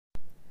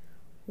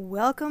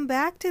Welcome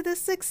back to the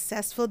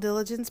Successful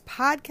Diligence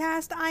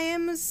podcast. I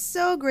am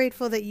so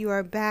grateful that you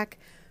are back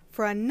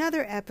for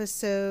another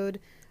episode.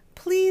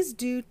 Please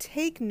do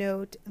take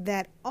note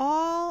that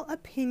all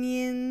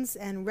opinions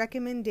and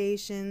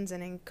recommendations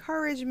and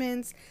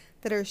encouragements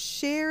that are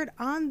shared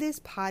on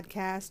this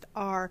podcast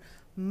are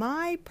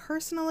my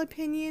personal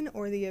opinion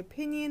or the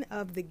opinion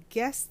of the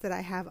guests that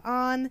I have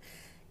on.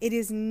 It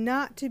is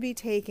not to be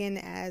taken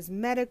as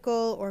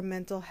medical or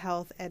mental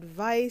health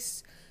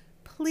advice.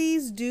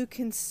 Please do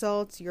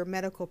consult your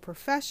medical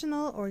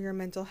professional or your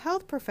mental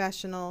health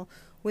professional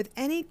with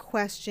any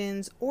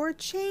questions or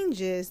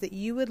changes that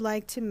you would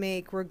like to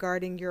make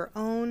regarding your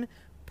own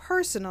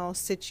personal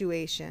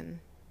situation.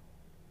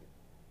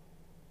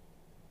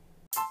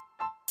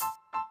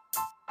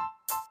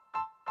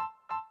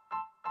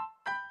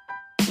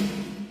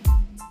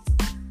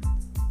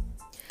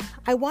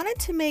 I wanted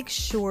to make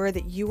sure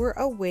that you were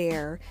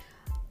aware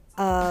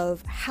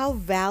of how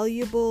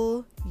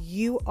valuable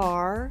you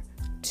are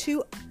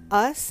to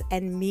us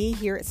and me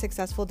here at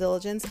Successful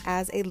Diligence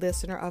as a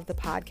listener of the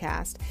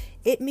podcast.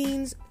 It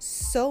means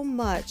so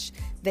much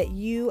that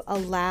you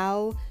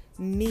allow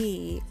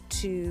me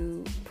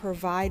to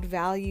provide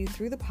value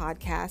through the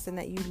podcast and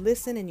that you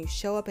listen and you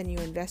show up and you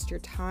invest your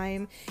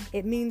time.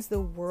 It means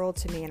the world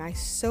to me and I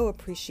so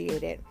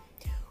appreciate it.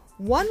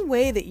 One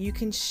way that you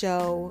can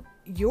show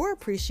your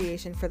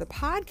appreciation for the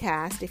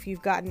podcast, if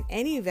you've gotten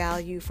any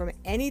value from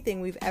anything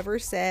we've ever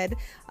said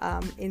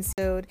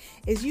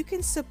is you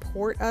can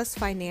support us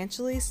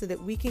financially so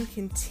that we can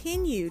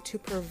continue to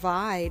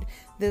provide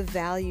the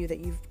value that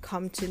you've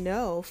come to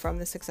know from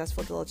the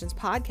Successful Diligence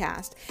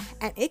podcast.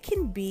 And it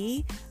can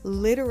be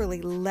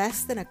literally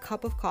less than a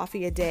cup of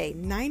coffee a day,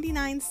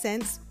 99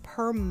 cents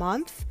per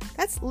month.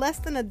 That's less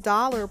than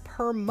 $1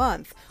 per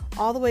month,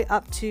 all the way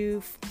up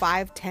to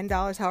 $5,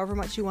 $10, however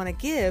much you want to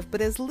give.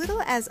 But as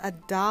little as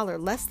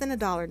 $1, less than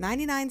 $1,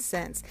 99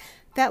 cents,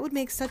 that would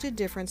make such a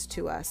difference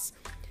to us.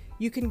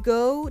 You can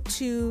go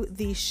to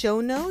the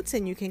show notes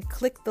and you can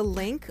click the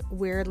link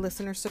where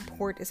listener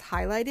support is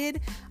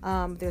highlighted.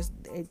 There's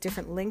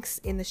different links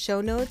in the show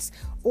notes,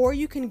 or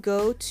you can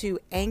go to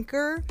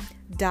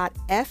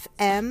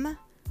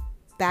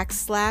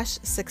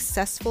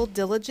anchor.fm/successful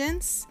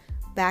diligence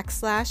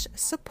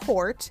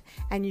 /support,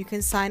 and you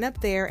can sign up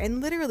there, and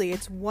literally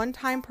it's one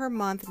time per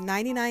month,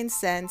 99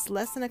 cents,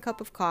 less than a cup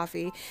of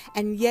coffee,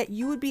 and yet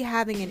you would be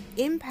having an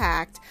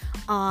impact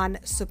on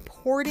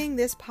supporting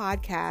this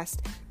podcast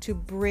to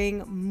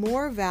bring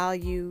more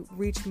value,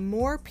 reach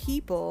more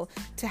people,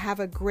 to have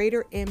a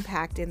greater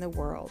impact in the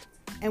world.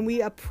 And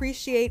we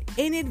appreciate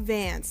in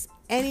advance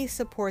any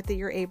support that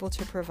you're able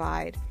to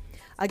provide.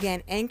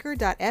 Again,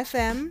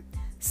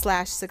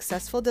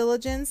 anchor.fm/successful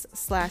diligence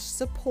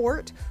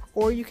 /support,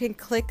 or you can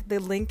click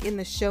the link in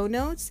the show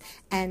notes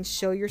and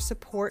show your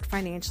support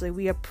financially.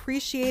 We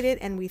appreciate it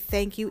and we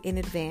thank you in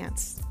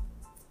advance.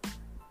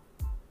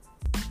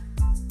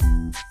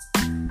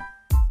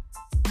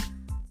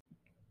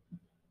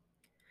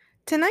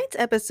 Tonight's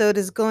episode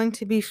is going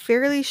to be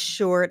fairly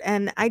short,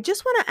 and I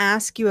just want to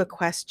ask you a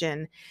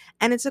question.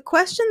 And it's a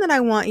question that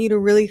I want you to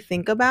really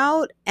think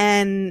about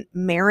and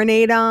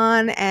marinate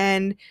on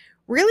and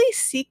really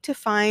seek to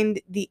find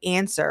the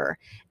answer.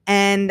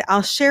 And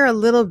I'll share a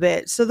little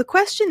bit. So the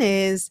question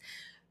is,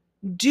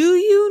 do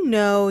you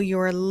know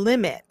your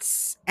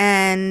limits?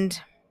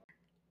 And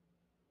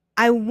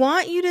I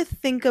want you to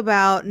think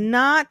about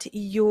not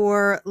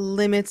your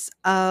limits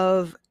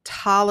of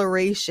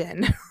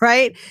toleration,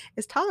 right?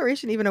 Is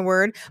toleration even a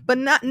word? But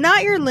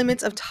not your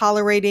limits of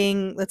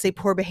tolerating, let's say,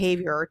 poor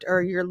behavior,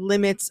 or your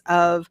limits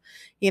of,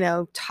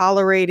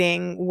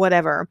 tolerating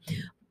whatever.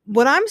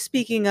 What I'm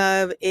speaking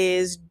of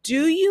is,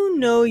 do you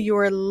know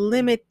your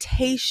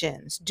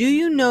limitations? Do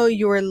you know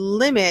your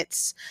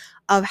limits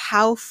of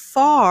how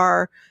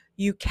far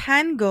you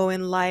can go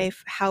in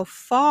life, how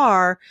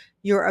far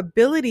your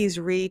abilities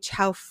reach,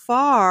 how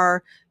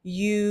far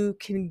you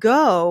can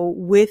go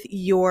with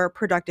your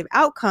productive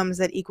outcomes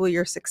that equal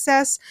your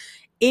success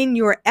in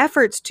your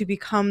efforts to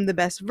become the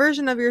best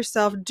version of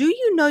yourself? Do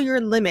you know your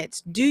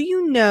limits? Do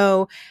you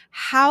know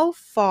how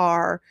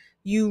far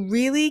you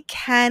really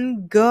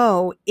can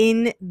go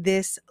in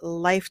this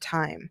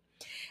lifetime?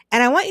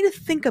 And I want you to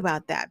think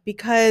about that,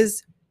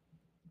 because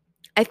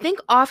I think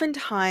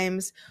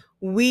oftentimes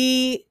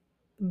we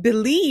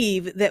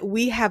believe that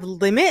we have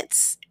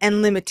limits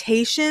and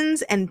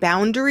limitations and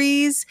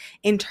boundaries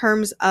in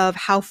terms of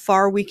how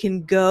far we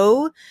can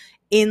go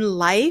in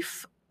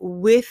life,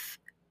 with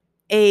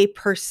a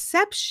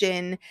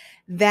perception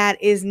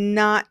that is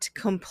not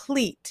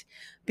complete.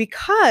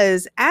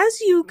 Because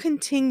as you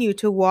continue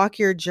to walk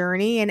your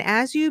journey and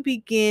as you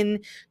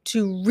begin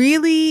to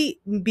really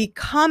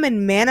become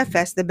and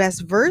manifest the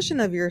best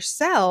version of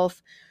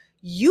yourself,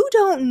 you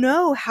don't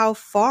know how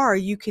far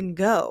you can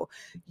go.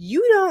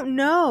 You don't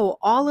know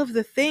all of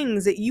the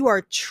things that you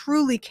are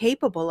truly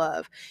capable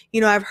of.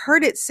 I've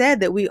heard it said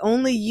that we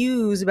only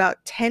use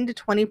about 10 to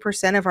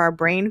 20% of our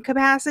brain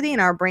capacity and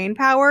our brain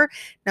power.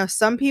 Now,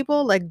 some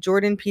people like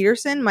Jordan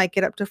Peterson might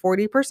get up to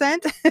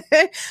 40%,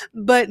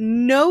 but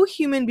no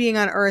human being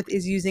on earth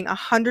is using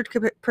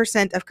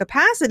 100% of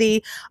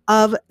capacity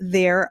of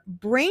their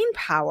brain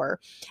power.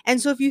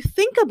 And so if you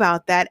think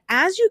about that,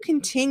 as you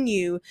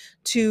continue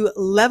to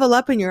level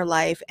up in your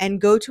life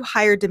and go to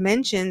higher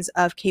dimensions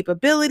of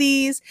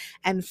capabilities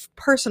and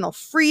personal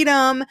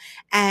freedom,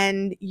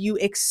 and you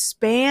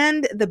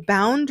expand the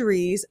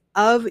boundaries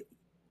of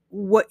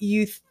what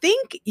you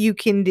think you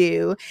can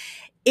do,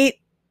 it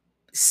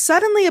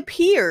suddenly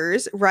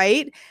appears,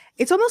 right?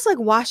 It's almost like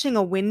washing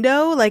a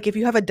window. Like if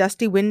you have a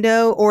dusty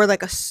window or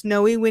like a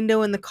snowy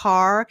window in the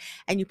car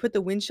and you put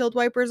the windshield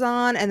wipers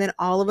on, and then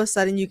all of a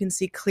sudden you can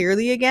see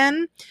clearly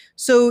again.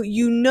 So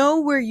you know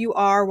where you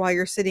are while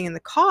you're sitting in the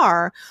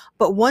car,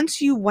 but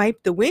once you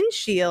wipe the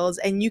windshields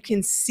and you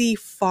can see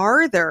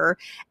farther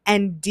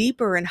and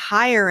deeper and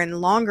higher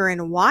and longer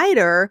and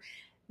wider,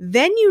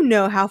 then you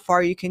know how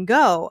far you can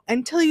go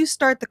until you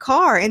start the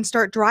car and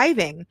start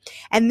driving.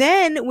 And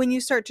then when you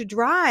start to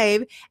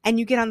drive and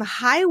you get on the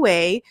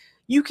highway,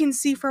 you can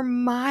see for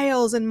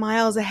miles and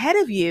miles ahead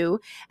of you.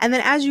 And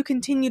then as you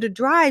continue to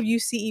drive, you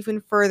see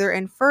even further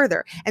and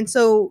further. And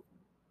so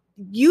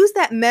use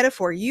that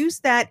metaphor,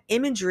 use that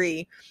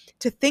imagery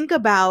to think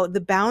about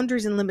the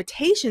boundaries and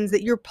limitations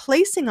that you're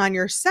placing on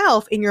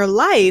yourself in your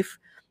life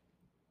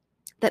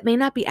that may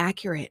not be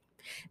accurate,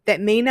 that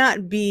may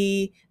not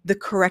be the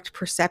correct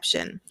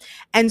perception.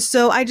 And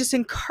so I just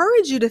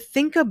encourage you to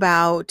think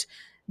about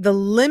the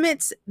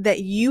limits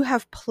that you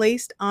have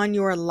placed on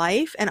your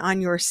life and on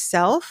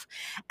yourself.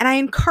 And I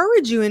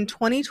encourage you in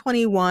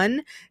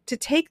 2021 to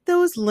take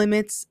those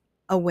limits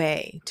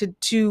away,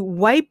 to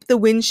wipe the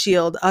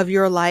windshield of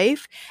your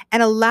life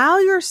and allow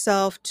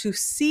yourself to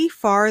see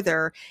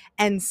farther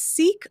and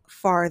seek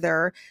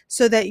farther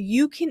so that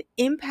you can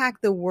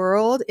impact the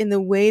world in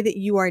the way that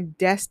you are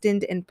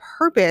destined and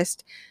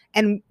purposed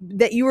and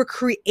that you were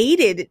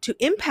created to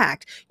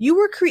impact. You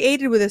were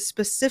created with a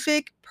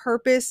specific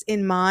purpose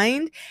in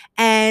mind,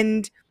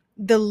 and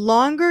the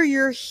longer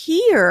you're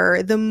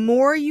here, the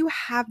more you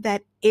have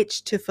that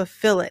itch to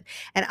fulfill it.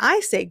 And I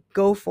say,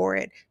 go for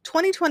it.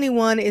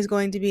 2021 is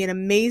going to be an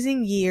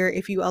amazing year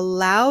if you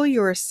allow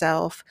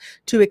yourself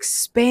to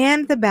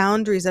expand the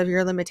boundaries of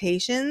your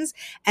limitations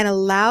and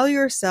allow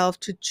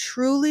yourself to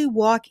truly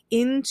walk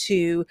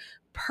into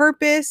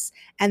purpose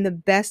and the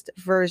best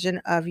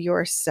version of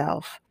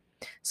yourself.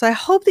 So I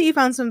hope that you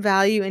found some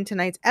value in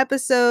tonight's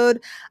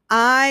episode.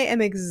 I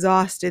am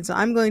exhausted, so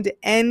I'm going to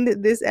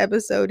end this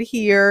episode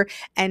here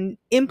and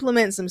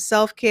implement some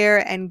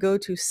self-care and go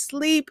to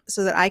sleep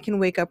so that I can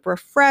wake up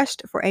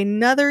refreshed for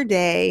another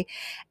day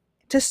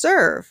to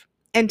serve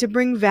and to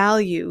bring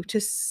value to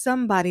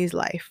somebody's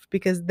life,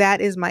 because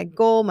that is my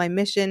goal, my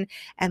mission,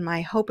 and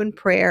my hope and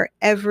prayer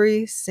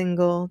every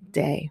single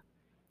day.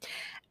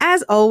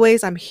 As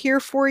always, I'm here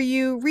for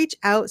you. Reach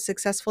out,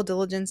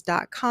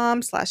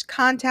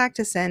 successfuldiligence.com/contact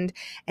to send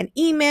an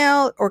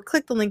email, or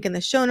click the link in the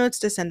show notes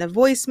to send a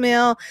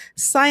voicemail.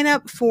 Sign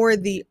up for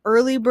the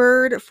early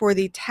bird for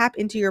the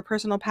tapping into your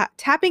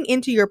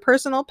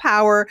personal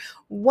power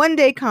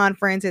 1-day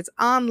conference. It's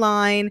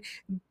online.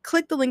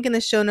 Click the link in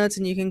the show notes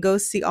and you can go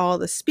see all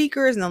the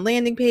speakers and the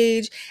landing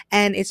page,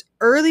 and it's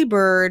early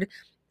bird.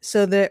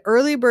 So the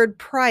early bird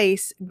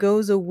price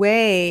goes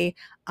away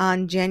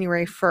on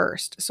January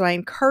 1st. So I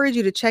encourage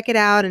you to check it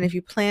out. And if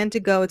you plan to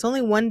go, it's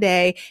only 1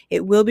 day.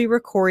 It will be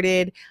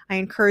recorded. I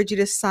encourage you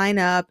to sign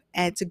up.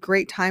 And it's a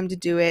great time to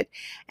do it.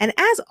 And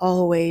as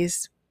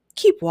always,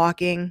 keep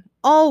walking.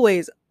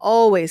 Always,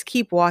 always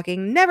keep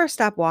walking. Never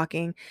stop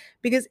walking.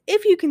 Because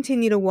if you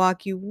continue to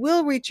walk, you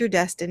will reach your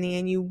destiny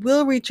and you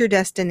will reach your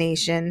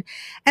destination.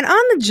 And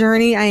on the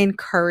journey, I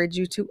encourage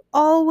you to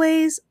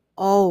always,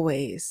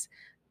 always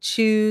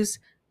choose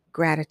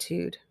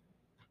gratitude.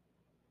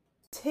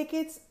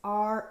 Tickets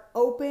are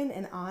open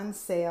and on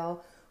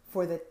sale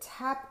for the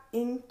Tap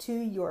Into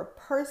Your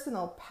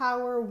Personal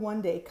Power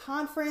 1-day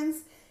conference.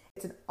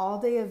 It's an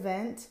all-day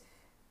event.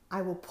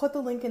 I will put the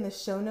link in the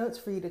show notes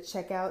for you to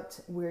check out,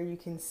 where you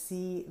can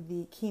see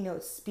the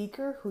keynote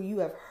speaker who you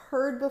have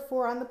heard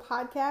before on the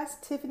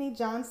podcast, Tiffany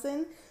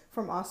Johnson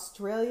from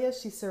Australia.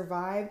 She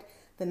survived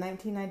the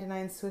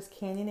 1999 Swiss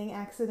canyoning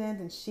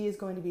accident, and she is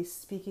going to be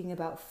speaking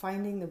about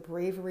finding the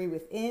bravery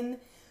within.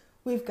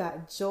 We've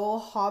got Joel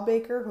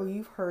Hawbaker, who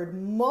you've heard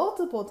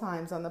multiple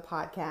times on the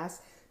podcast,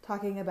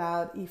 talking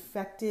about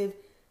effective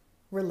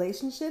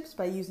relationships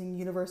by using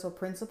universal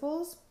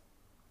principles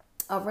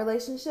of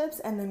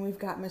relationships. And then we've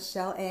got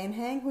Michelle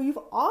Anhang, who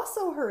you've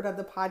also heard of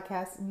the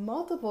podcast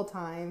multiple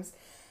times.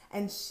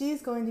 And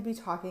she's going to be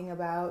talking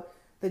about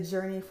the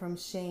journey from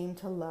shame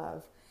to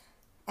love.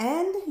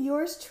 And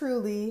yours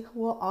truly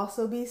will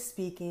also be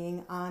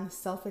speaking on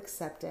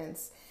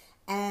self-acceptance.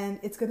 And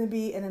it's going to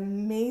be an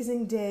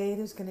amazing day.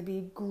 There's going to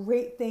be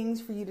great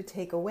things for you to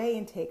take away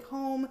and take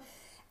home.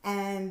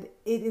 and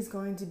it is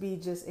going to be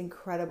just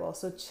incredible.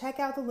 So check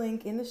out the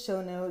link in the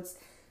show notes.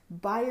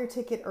 Buy your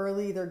ticket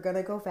early. They're going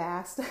to go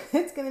fast.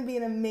 It's going to be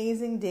an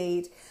amazing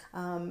date.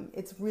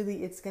 It's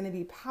going to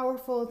be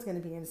powerful. It's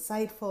going to be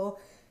insightful.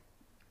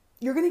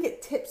 You're going to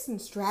get tips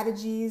and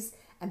strategies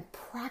and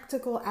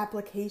practical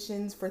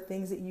applications for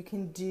things that you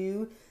can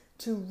do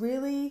to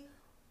really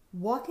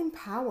walk in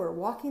power,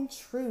 walk in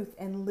truth,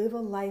 and live a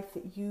life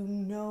that you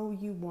know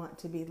you want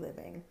to be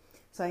living.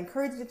 So I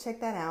encourage you to check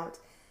that out.